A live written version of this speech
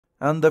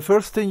And the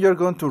first thing you're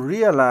going to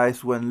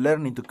realize when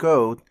learning to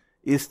code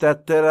is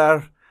that there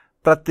are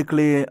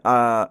practically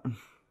an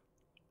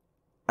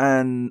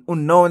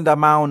unknown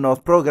amount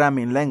of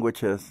programming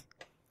languages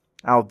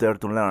out there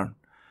to learn.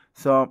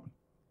 So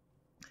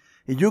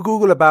if you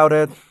Google about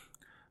it,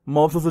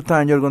 most of the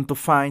time you're going to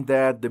find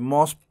that the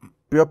most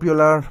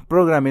popular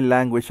programming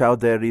language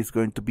out there is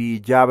going to be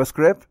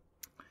JavaScript.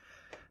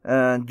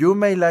 And you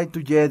may like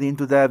to get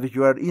into that if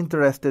you are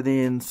interested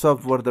in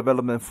software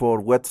development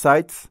for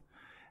websites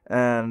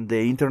and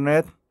the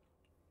internet.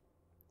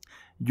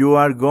 You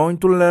are going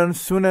to learn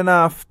soon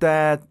enough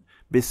that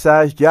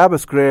besides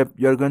JavaScript,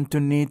 you're going to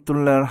need to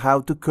learn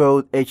how to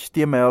code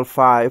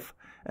HTML5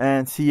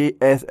 and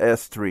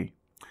CSS3.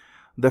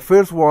 The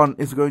first one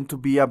is going to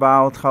be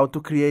about how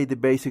to create the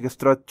basic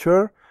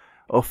structure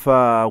of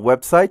a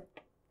website.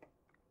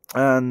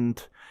 And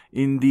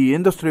in the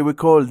industry, we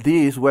call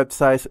these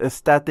websites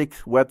static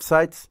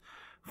websites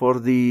for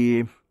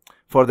the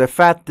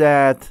fact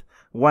that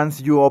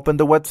once you open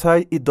the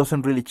website, it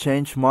doesn't really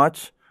change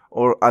much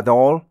or at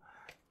all.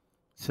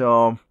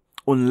 So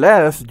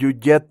unless you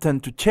get them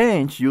to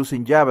change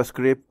using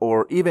JavaScript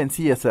or even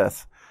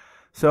CSS.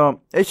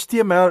 So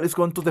HTML is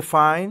going to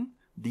define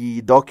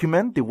the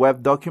document, the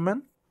web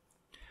document.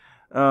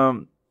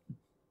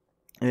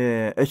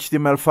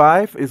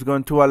 HTML5 is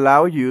going to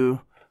allow you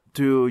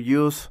to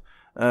use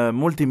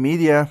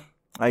multimedia,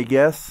 I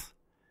guess.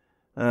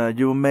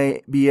 You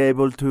may be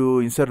able to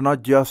insert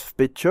not just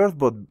pictures,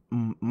 but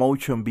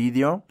motion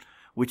video,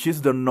 which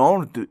is the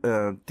norm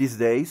these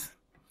days.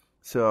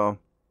 So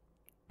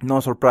no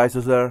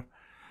surprises there.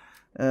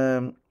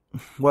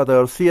 What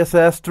else?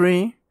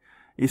 CSS3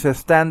 is a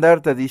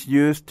standard that is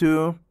used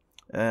to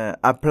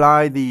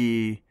apply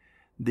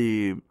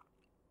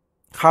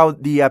how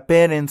the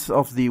appearance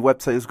of the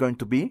website is going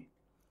to be.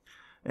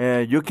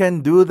 You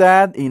can do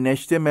that in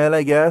HTML,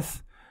 I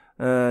guess.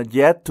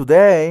 Yet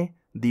today,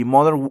 the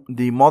modern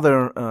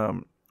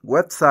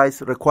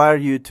websites require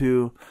you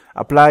to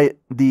apply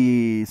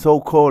the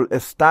so-called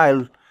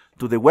style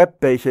to the web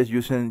pages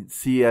using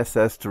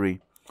CSS3.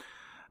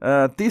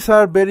 These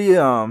are very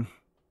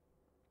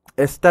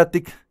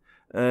static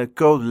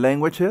code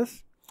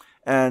languages,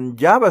 and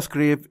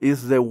JavaScript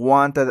is the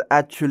one that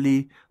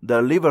actually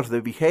delivers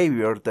the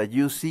behavior that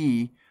you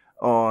see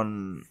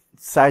on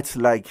sites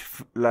like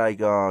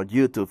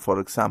YouTube, for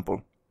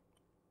example.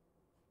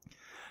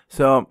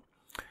 So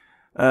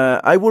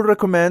I would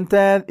recommend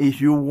that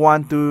if you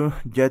want to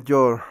get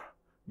your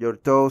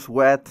toes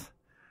wet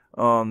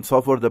on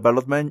software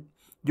development,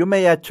 you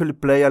may actually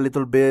play a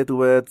little bit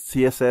with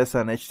CSS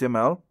and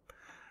HTML.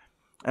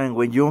 And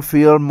when you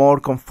feel more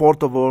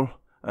comfortable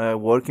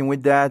working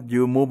with that,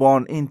 you move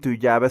on into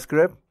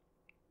JavaScript.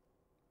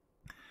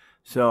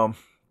 So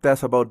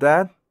that's about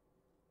that.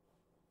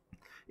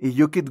 If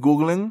you keep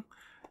Googling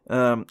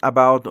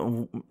about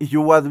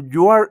what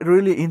you are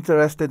really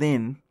interested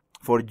in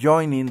for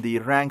joining the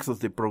ranks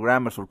of the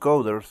programmers or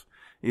coders,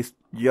 is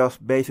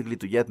just basically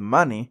to get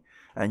money,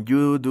 and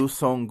you do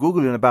some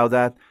Googling about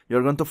that,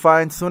 you're going to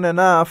find soon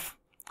enough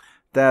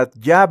that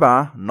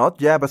Java, not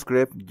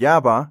JavaScript,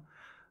 Java,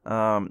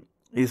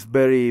 is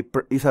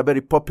a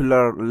very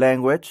popular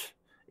language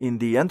in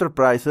the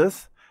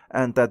enterprises,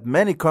 and that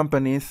many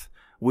companies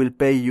will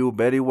pay you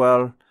very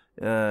well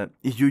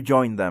if you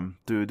join them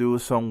to do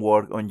some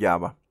work on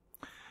Java.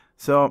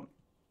 So,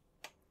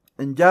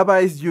 and Java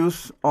is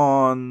used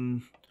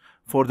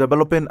for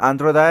developing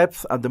Android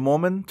apps at the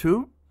moment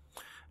too.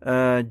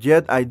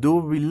 Yet I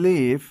do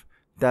believe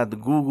that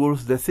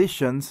Google's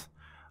decisions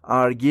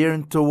are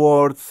geared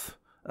towards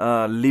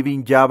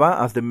leaving Java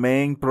as the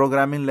main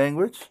programming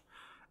language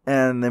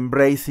and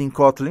embracing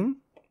Kotlin.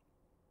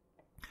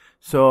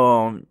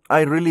 So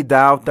I really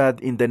doubt that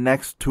in the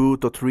next 2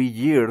 to 3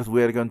 years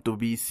we are going to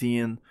be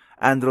seeing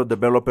Android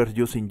developers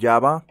using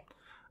Java.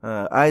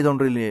 I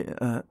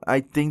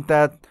think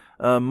that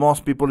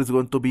most people is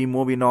going to be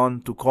moving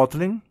on to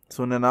Kotlin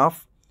soon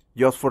enough,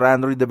 just for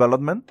Android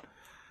development.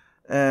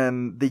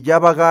 And the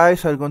Java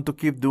guys are going to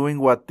keep doing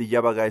what the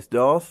Java guys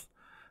does.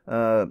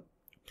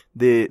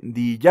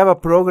 The Java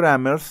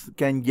programmers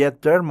can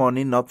get their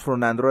money not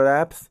from Android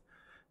apps,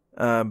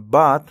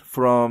 but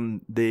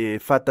from the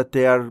fact that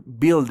they are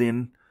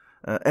building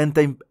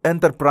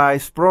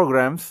enterprise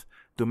programs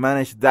to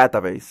manage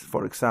database,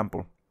 for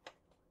example.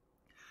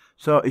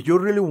 So if you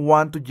really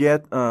want to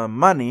get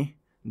money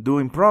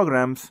doing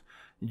programs,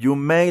 you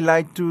may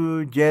like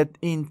to get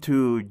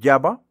into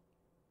Java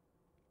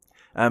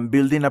and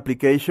building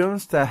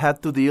applications that have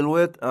to deal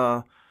with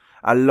a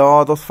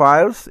lot of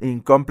files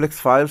in complex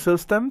file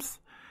systems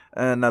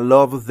and a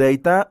lot of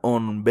data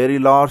on very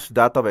large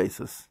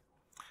databases.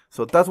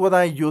 So that's what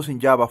I use in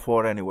Java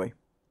for anyway.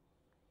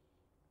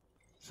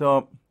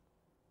 So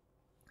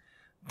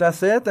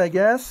that's it, I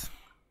guess.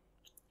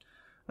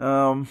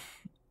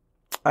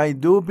 I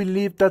do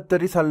believe that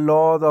there is a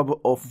lot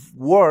of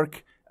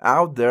work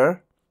out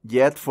there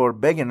yet for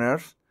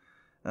beginners.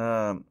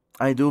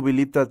 I do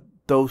believe that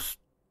those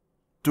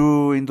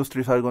two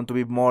industries are going to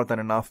be more than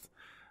enough.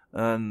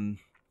 And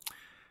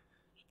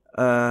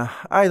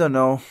I don't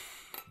know.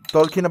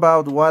 talking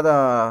about what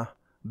a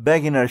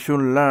beginner should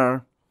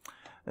learn,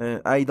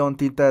 I don't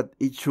think that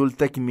it should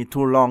take me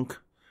too long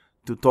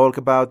to talk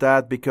about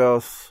that,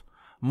 because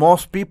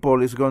most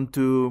people is going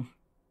to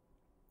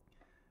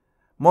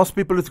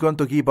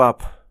give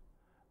up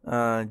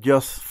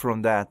just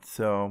from that.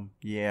 So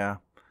yeah.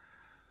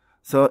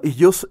 So if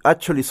you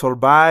actually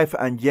survive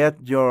and get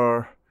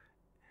your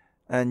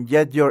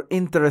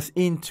interest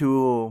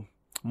into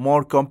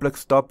more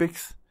complex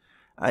topics,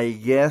 I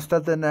guess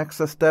that the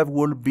next step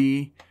will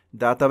be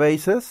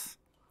databases,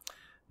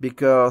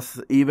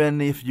 because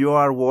even if you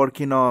are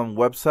working on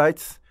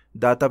websites,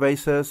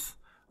 databases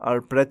are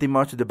pretty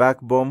much the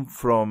backbone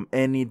from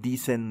any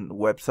decent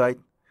website.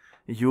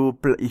 If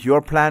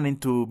you're planning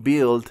to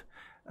build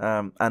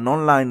an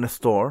online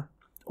store,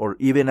 or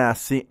even a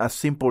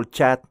simple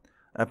chat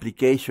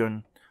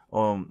application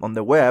on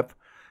the web,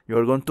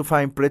 you're going to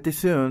find pretty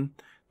soon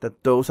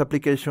that those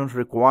applications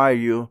require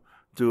you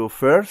to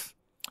first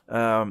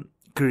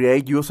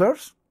create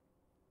users,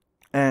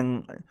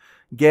 and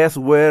guess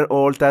where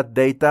all that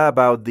data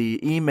about the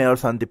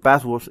emails and the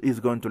passwords is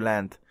going to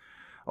land.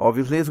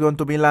 Obviously, it's going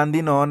to be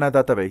landing on a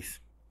database.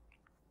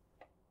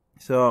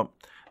 So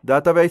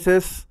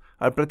databases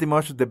are pretty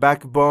much the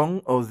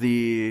backbone of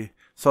the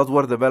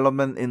software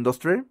development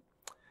industry.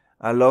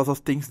 A lot of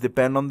things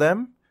depend on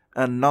them,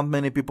 and not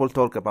many people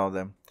talk about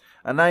them.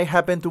 And I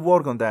happen to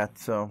work on that.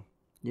 So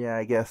yeah,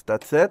 I guess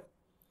that's it.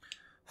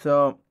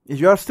 So if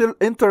you are still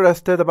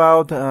interested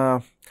about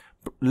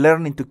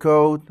learning to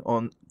code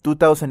on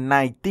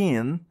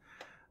 2019,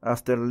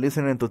 after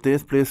listening to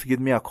this, please give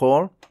me a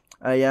call.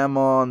 I am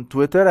on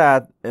Twitter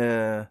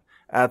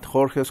at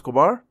Jorge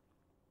Escobar.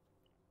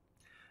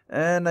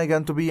 And I'm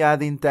going to be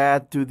adding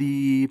that to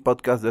the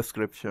podcast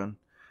description.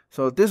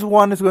 So this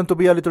one is going to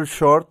be a little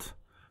short,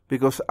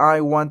 because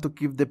I want to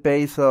keep the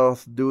pace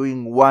of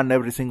doing one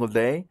every single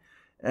day.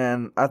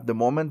 And at the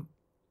moment,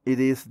 it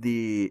is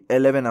the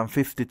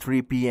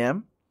 11:53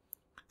 p.m.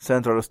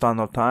 Central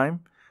Standard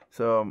Time.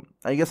 So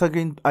I guess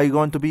I'm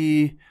going to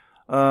be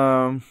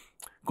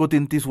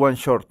cutting this one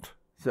short.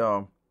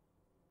 So,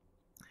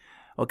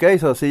 okay,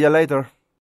 so see you later.